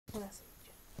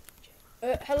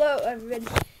Hello everybody,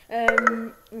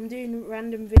 I'm doing a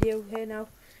random video here now,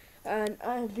 and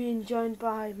I'm being joined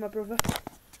by my brother.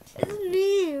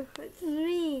 It's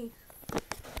me.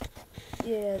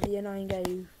 Yeah, the annoying guy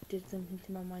who did something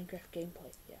to my Minecraft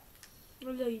gameplay, yeah.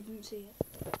 Although you didn't see it.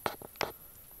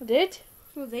 I did?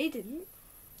 Well, they didn't.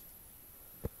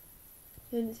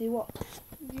 You didn't see what?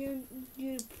 You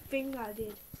think I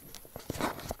did.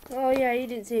 Oh yeah, you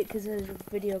didn't see it because the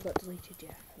video got deleted, yeah.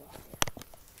 Well,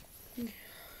 yeah.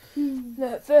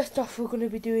 No, first off we're going to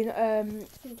be doing a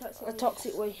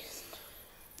toxic waste.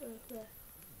 Where?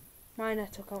 Mine I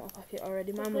took out my packet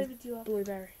already, What mine was flavour do you have?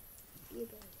 blueberry.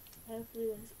 Blueberry. I have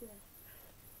blue and square.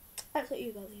 That's what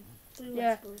you got, Liam. Blue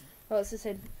Yeah. and square. Well, it's the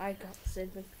same, I got the same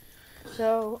thing.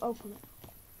 So, open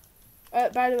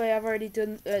it. By the way, I've already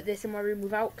done this in my room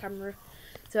without camera,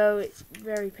 so it's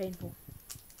very painful.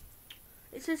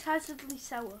 It's decidedly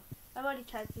sour. I've already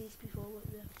tried these before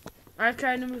with them. I've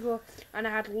tried them before, and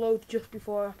I had loads just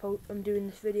before I'm doing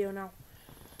this video now.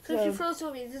 So if you throw it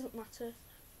away, it doesn't matter.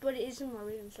 But it is in my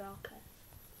room, so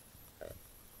okay.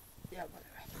 Yeah,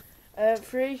 whatever.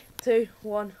 3, 2,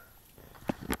 1.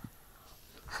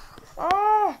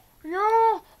 Oh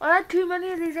no! I had too many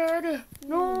of these already.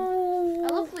 No. I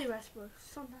love blue raspberry.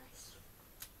 So nice.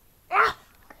 Ah!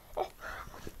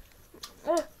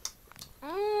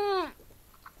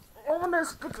 I want to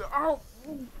spit it out.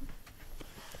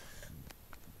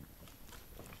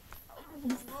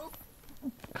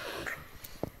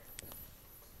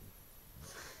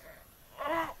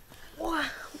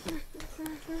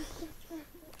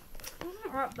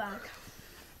 Right back.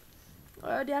 I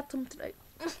already had some today.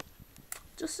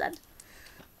 Just said.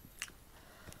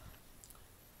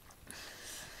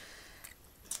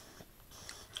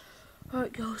 Oh,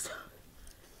 it goes.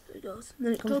 It goes. And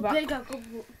then it comes Go back. big or go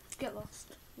get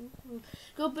lost.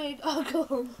 Go big or go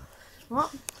home.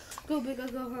 What? Go big or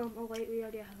go home. Oh wait, we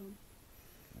already have home.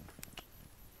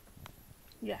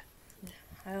 Yeah.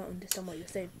 I don't understand what you're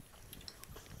saying.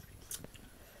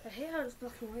 I hate how it's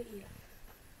black and white here.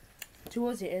 To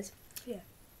us it is. Yeah.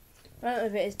 I don't know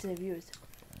if it is to the viewers.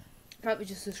 Might be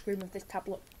just the screen of this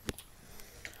tablet.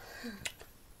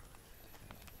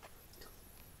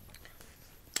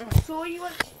 So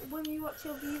when you watch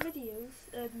your videos,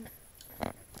 is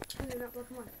it not black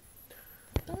and white?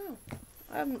 Oh,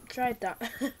 I haven't tried that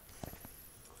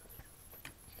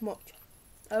much.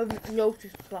 I haven't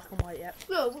noticed black and white yet.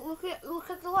 No, look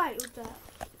at the light with that.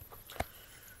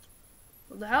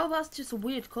 What the hell? That's just a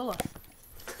weird colour.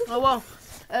 Oh well.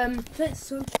 That's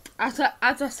so. As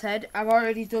I said, I've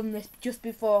already done this just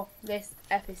before this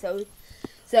episode,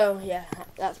 so yeah,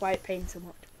 that's why it pains so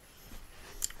much.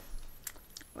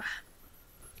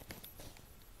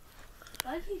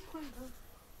 I think it's quite good.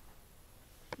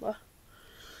 What?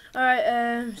 Alright,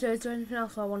 so is there anything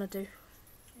else I want to do?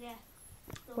 Yeah.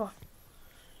 What?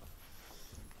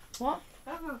 What?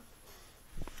 I don't know.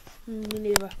 Me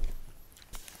neither.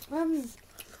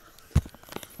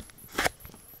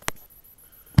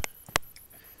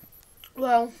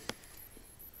 Well.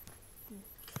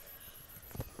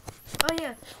 Oh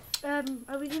yeah. Are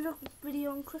we doing a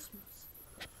video on Christmas?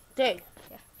 Day?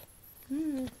 Yeah.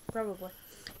 Probably.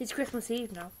 It's Christmas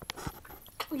Eve now.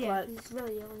 Yeah. Like- It's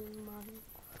really early in the morning.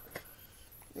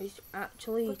 It's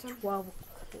actually What time? 12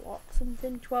 o'clock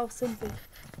something. 12 something.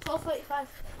 12:35.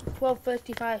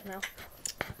 12:35 now.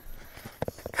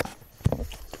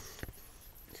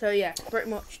 So yeah, pretty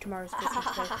much tomorrow's Christmas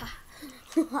Day.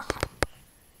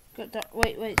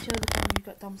 Wait, show the camera you've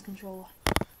got Dom's controller.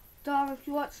 Dom, if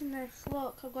you're watching this,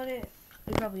 look, I've got it.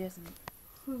 He probably isn't.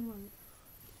 We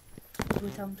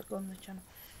tell him to go on the channel.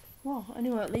 Well,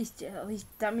 anyway, at least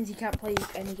that means he can't play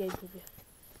any games with you.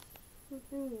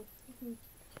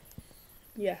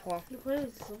 Yeah, well. The play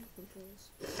with some controllers.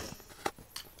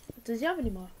 Does he have any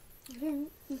more? I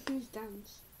think he's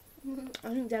dance. I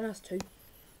think Dan has 2.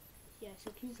 Yeah,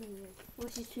 so he's in the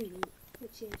which is too late.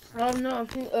 Which is. Oh no, I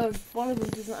think one of them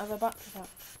doesn't have a battery pack.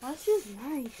 That's just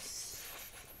nice.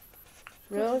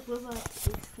 Really?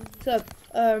 So,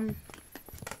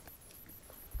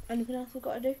 anything else I've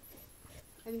got to do?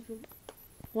 Anything?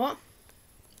 What?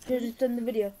 Should have just done the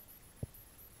video.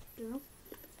 No.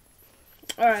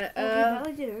 Alright, We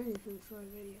barely did anything for a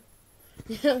video.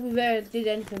 yeah, we barely did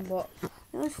anything, but It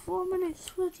was 4 minutes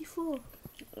 34.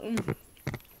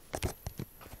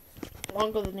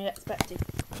 longer than you expected.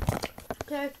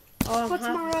 Okay. Oh, For I'm half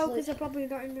tomorrow, asleep. because I'm probably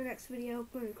not in the next video.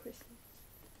 Merry Christmas.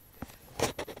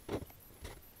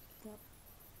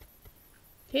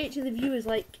 Say it to the viewers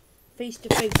like face to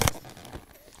face.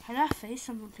 How do I face?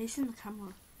 I'm facing the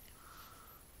camera.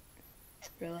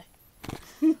 Really?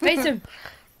 Face him!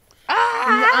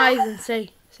 In the eyes and say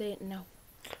it now.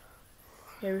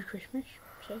 Merry Christmas.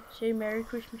 Say Merry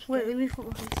Christmas. Wait, let me put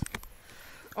my face.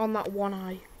 On that one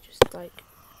eye, just like.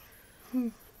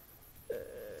 No,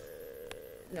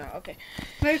 okay.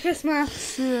 Merry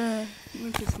Christmas. Merry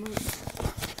Christmas.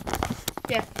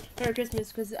 Yeah, Merry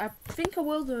Christmas, because I think I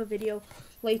will do a video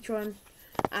later on,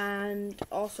 and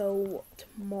also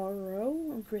tomorrow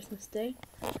on Christmas Day.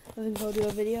 I think I'll do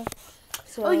a video.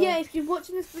 So. Oh yeah, if you're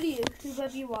watching this video,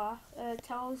 whoever you are,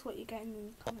 tell us what you're getting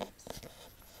in the comments.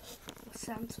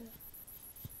 Santa.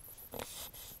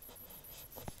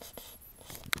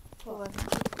 Oh,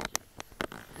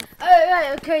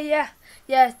 right, okay, yeah.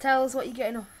 Yeah, tell us what you're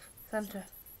getting off Santa.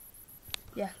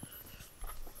 Yeah.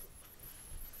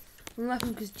 I'm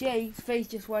laughing because Jay's face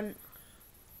just went.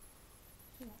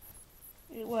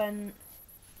 It went.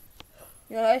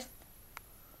 You know, I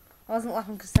wasn't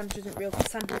laughing because Santa isn't real,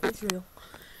 because Santa is real.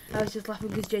 I was just laughing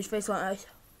because Jay's face went out.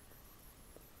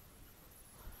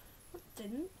 It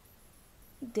didn't.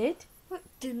 It did? It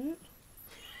didn't.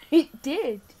 It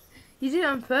did. You did it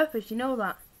on purpose, you know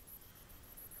that.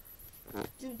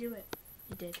 Didn't do it.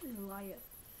 You did. You're a liar.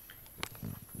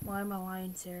 Why am I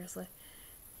lying, seriously?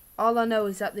 All I know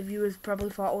is that the viewers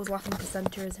probably thought I was laughing because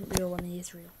Santa isn't real when he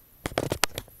is real.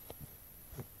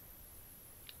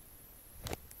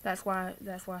 That's why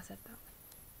I said that.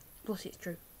 Plus it's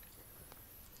true.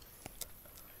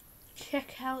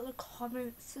 Check out the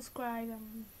comments, subscribe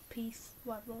and peace,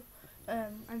 whatever.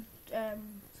 And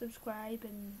subscribe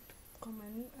and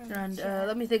comment And share.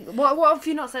 let me think. What have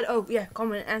you not said? Oh yeah,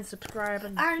 comment and subscribe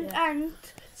and yeah. And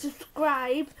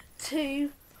subscribe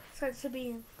to Sensor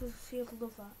Bean because you'll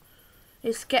love that.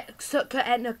 It's not it's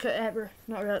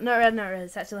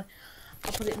actually.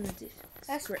 I'll put it in the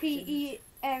description.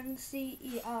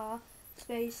 SPENCER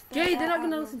space. Jay, they're not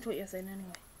gonna listen to what you're saying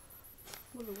anyway.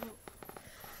 What?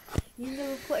 You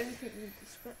never put anything in the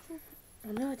description.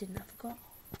 Oh no, I didn't. I forgot.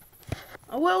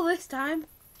 I will this time.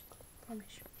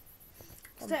 Promise.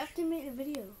 Because I have to make the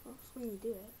video. That's when you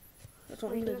do it. That's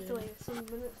what Well, I'm you gonna have to do. wait 7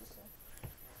 minutes or so.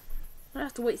 I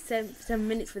have to wait 7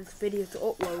 minutes for this video to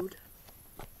upload.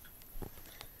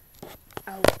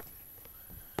 Ow.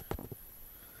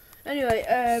 Anyway,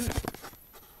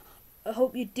 I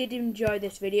hope you did enjoy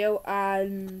this video,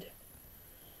 and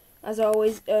as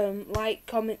always, like,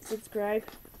 comment, subscribe.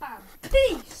 And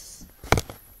peace!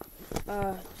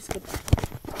 Just goodbye.